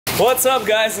What's up,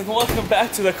 guys, and welcome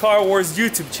back to the Car Wars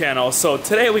YouTube channel. So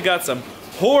today we got some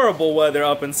horrible weather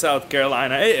up in South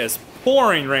Carolina. It is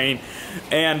pouring rain,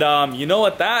 and you know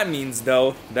what that means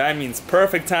though? That means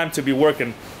perfect time to be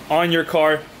working on your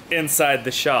car inside the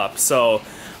shop. So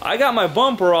I got my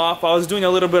bumper off. I was doing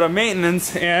a little bit of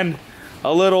maintenance and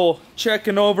a little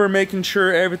checking over, making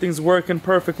sure everything's working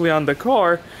perfectly on the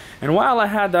car. And while I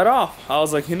had that off, I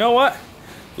was like, you know what?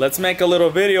 Let's make a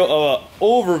little video of an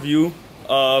overview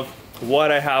of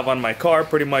what I have on my car,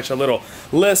 pretty much a little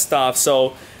list off.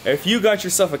 So if you got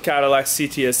yourself a Cadillac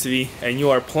CTS V and you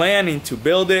are planning to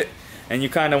build it and you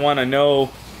kind of want to know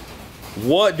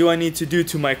what do I need to do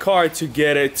to my car to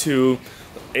get it to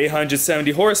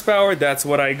 870 horsepower, that's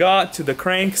what I got to the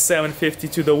crank, 750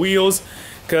 to the wheels.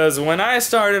 Because when I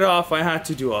started off, I had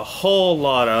to do a whole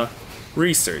lot of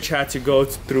research, had to go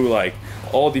through like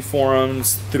all the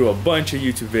forums, through a bunch of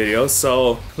YouTube videos.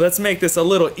 So let's make this a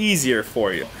little easier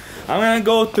for you. I'm gonna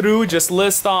go through, just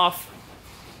list off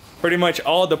pretty much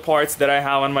all the parts that I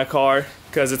have on my car,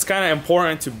 because it's kind of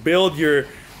important to build your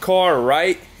car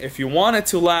right. If you want it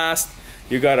to last,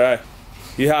 you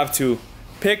have to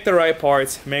pick the right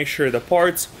parts, make sure the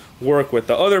parts work with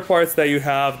the other parts that you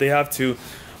have. They have to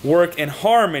work in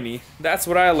harmony. That's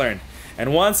what I learned.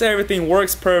 And once everything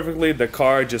works perfectly, the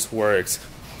car just works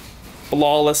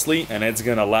flawlessly and it's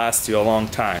gonna last you a long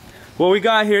time. What we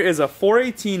got here is a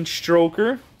 418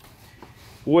 stroker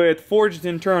with forged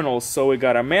internals. So we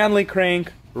got a Manley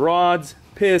crank, rods,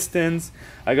 pistons.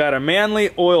 I got a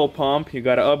Manley oil pump. You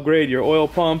gotta upgrade your oil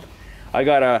pump. I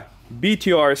got a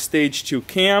BTR stage 2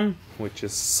 cam, which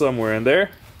is somewhere in there.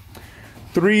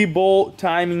 3-bolt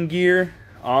timing gear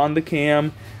on the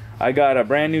cam. I got a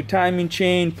brand new timing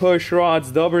chain, push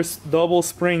rods, double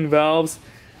spring valves.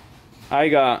 I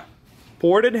got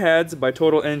ported heads by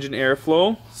Total Engine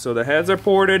Airflow, so the heads are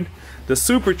ported. The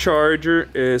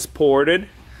supercharger is ported.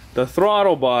 The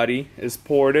throttle body is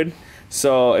ported,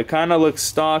 so it kind of looks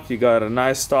stock. You got a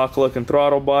nice stock looking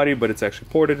throttle body, but it's actually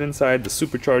ported inside. The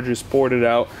supercharger is ported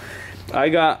out. I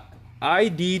got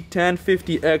ID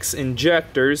 1050X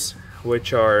injectors,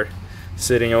 which are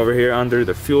sitting over here under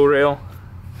the fuel rail.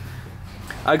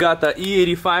 I got the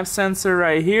E85 sensor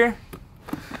right here,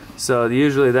 so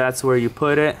usually that's where you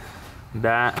put it.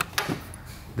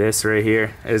 This right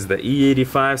here is the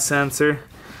E85 sensor.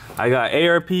 I got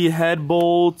ARP head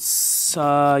bolts.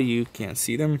 You can't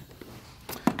see them,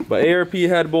 but ARP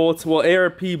head bolts. Well,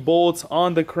 ARP bolts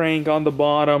on the crank, on the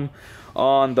bottom,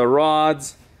 on the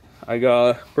rods. I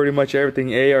got pretty much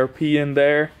everything ARP in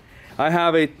there. I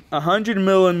have a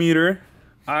 100mm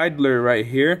idler right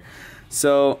here.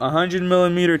 So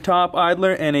 100mm top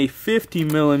idler and a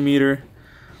 50mm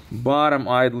bottom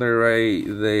idler right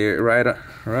there, right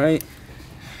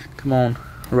come on,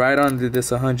 right under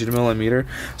this 100mm.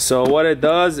 So what it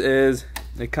does is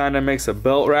it kind of makes a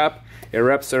belt wrap. It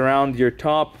wraps around your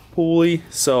top pulley,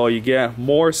 so you get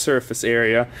more surface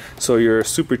area, so your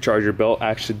supercharger belt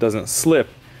actually doesn't slip.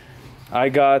 I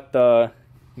got the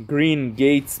green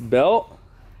Gates belt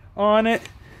on it,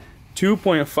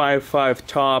 2.55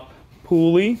 top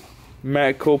pulley,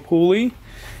 Matco pulley,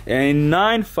 and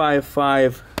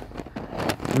 955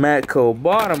 Matco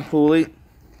bottom pulley.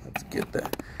 Let's get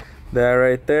that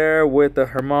right there with the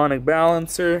harmonic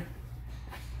balancer.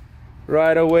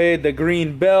 Right away, the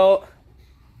green belt.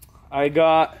 I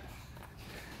got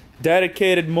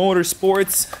dedicated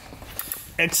motorsports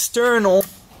external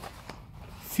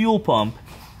fuel pump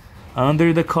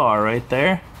under the car right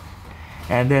there,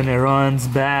 and then it runs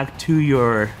back to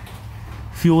your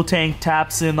fuel tank,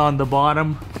 taps in on the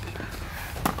bottom.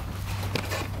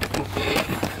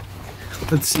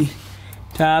 Let's see,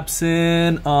 taps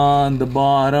in on the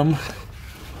bottom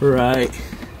right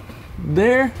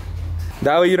there.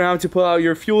 That way you don't have to pull out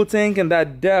your fuel tank, and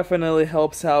that definitely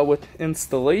helps out with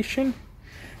installation.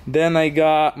 Then I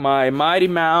got my Mighty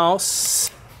Mouse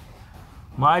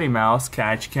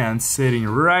catch can sitting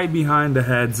right behind the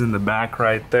heads in the back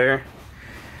right there.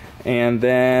 And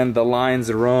then the lines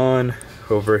run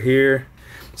over here,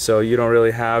 so you don't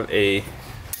really have a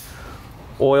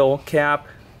oil cap.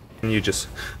 And you just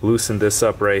loosen this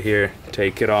up right here,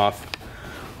 take it off,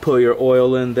 put your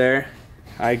oil in there.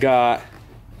 I got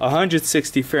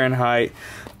 160 Fahrenheit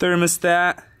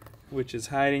thermostat, which is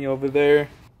hiding over there.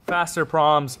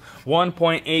 Fasterproms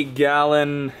 1.8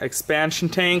 gallon expansion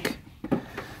tank,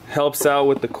 helps out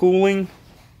with the cooling.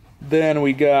 Then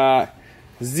we got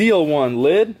ZL1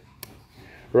 lid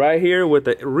right here with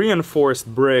the reinforced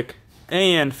brick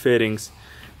and fittings.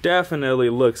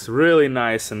 Definitely looks really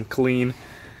nice and clean.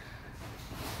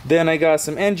 Then I got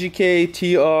some NGK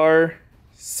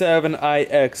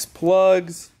TR7IX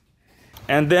plugs,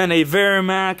 and then a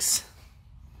Varimax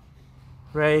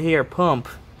right here pump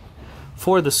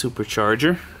for the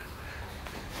supercharger.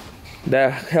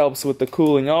 That helps with the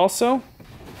cooling also.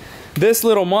 This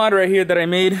little mod right here that I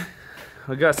made,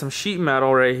 I got some sheet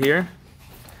metal right here,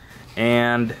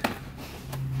 and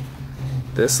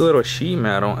this little sheet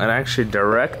metal, it actually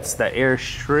directs the air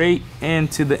straight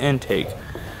into the intake.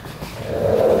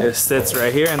 It sits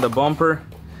right here in the bumper.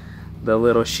 The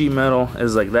little sheet metal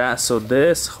is like that, so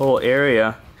this whole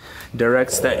area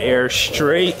directs the air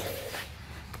straight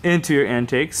into your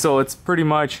intake. So it's pretty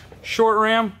much short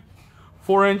ram,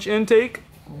 4-inch intake,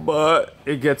 but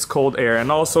it gets cold air.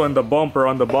 And also in the bumper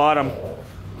on the bottom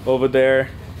over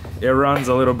there, it runs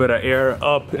a little bit of air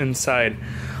up inside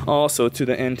also to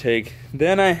the intake.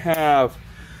 Then I have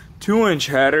 2-inch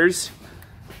headers.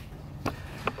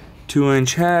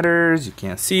 2-inch headers, you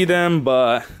can't see them,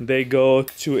 but they go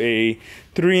to a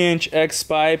 3-inch X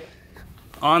pipe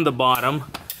on the bottom.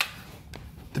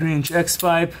 3-inch X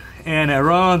pipe, and it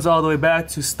runs all the way back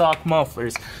to stock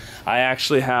mufflers. I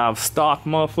actually have stock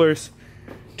mufflers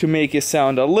to make it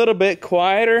sound a little bit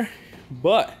quieter,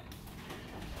 but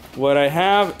what I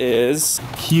have is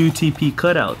QTP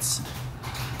cutouts.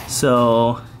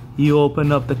 So you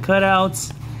open up the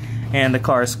cutouts and the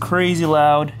car is crazy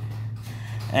loud,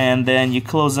 and then you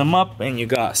close them up and you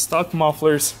got stock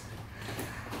mufflers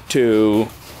to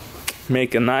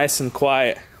make it nice and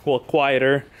quiet. Well,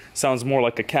 quieter, sounds more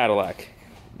like a Cadillac.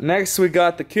 Next we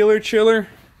got the killer chiller.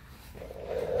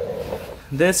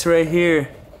 This right here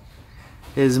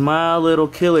is my little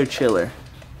killer chiller.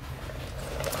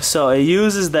 So it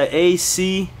uses the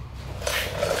AC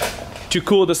to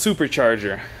cool the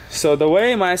supercharger. So the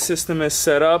way my system is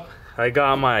set up, I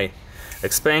got my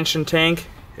expansion tank.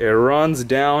 It runs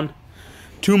down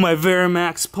to my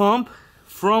Varimax pump.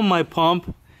 From my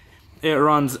pump, it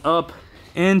runs up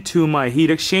into my heat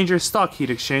exchanger, stock heat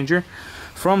exchanger.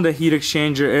 From the heat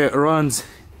exchanger, it runs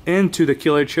into the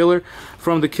killer chiller.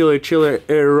 From the killer chiller,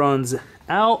 it runs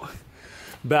out,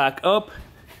 back up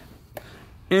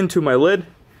into my lid.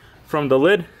 From the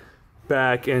lid,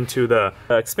 back into the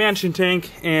expansion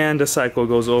tank, and the cycle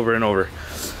goes over and over.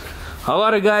 A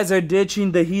lot of guys are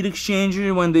ditching the heat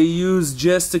exchanger when they use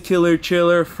just the killer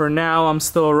chiller. For now, I'm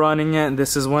still running it.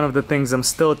 This is one of the things I'm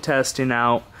still testing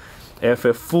out, if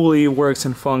it fully works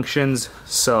and functions.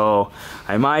 So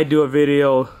I might do a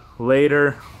video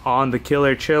later on the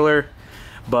killer chiller,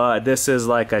 but this is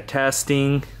like a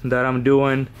testing that I'm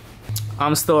doing.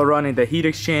 I'm still running the heat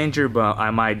exchanger, but I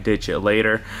might ditch it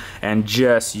later and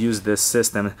just use this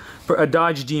system. A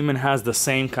Dodge Demon has the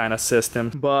same kind of system,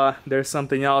 but there's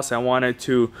something else I wanted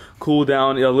to cool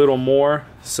down a little more,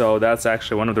 so that's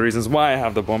actually one of the reasons why I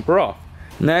have the bumper off.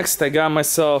 Next, I got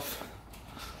myself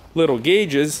little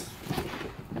gauges.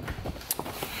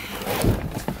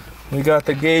 We got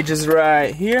the gauges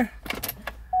right here.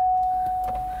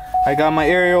 I got my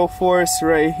aerial force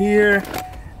right here,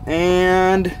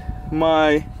 and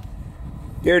my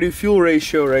air to fuel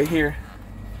ratio right here.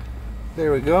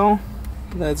 There we go.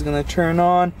 That's gonna turn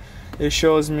on. It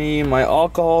shows me my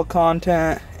alcohol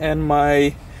content and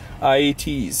my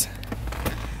IATs.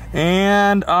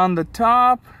 And on the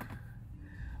top,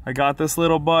 I got this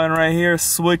little button right here,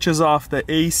 switches off the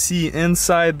AC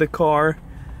inside the car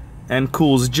and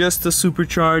cools just the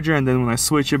supercharger, and then when I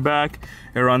switch it back,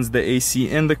 it runs the AC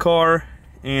in the car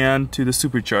and to the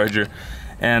supercharger.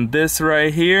 And this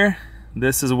right here,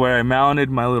 this is where I mounted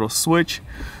my little switch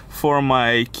for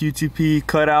my QTP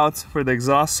cutouts for the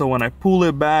exhaust. So when I pull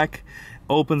it back,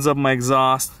 opens up my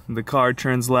exhaust, the car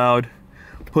turns loud,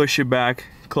 push it back,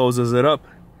 closes it up.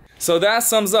 So that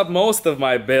sums up most of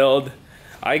my build.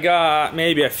 I got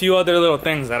maybe a few other little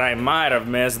things that I might have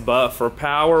missed, but for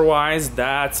power wise,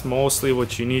 that's mostly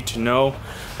what you need to know.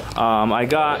 I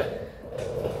got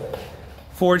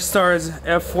Ford Stars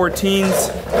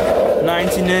F14s,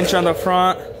 19-inch on the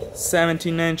front,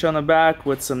 17-inch on the back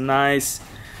with some nice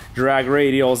drag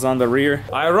radials on the rear.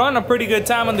 I run a pretty good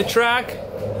time on the track.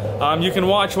 You can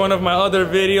watch one of my other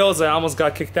videos. I almost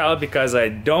got kicked out because I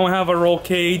don't have a roll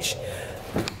cage.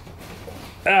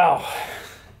 Ow.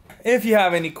 If you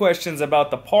have any questions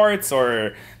about the parts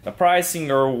or the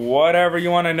pricing or whatever you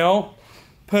want to know,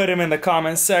 put them in the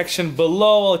comment section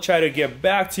below. I'll try to get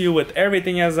back to you with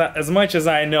everything as much as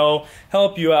I know,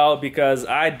 help you out, because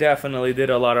I definitely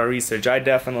did a lot of research. I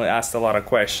definitely asked a lot of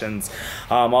questions.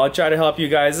 I'll try to help you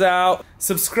guys out.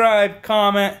 Subscribe,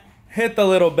 comment, hit the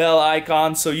little bell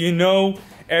icon so you know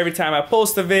every time I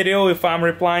post a video if I'm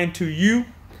replying to you.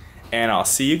 And I'll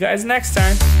see you guys next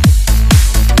time.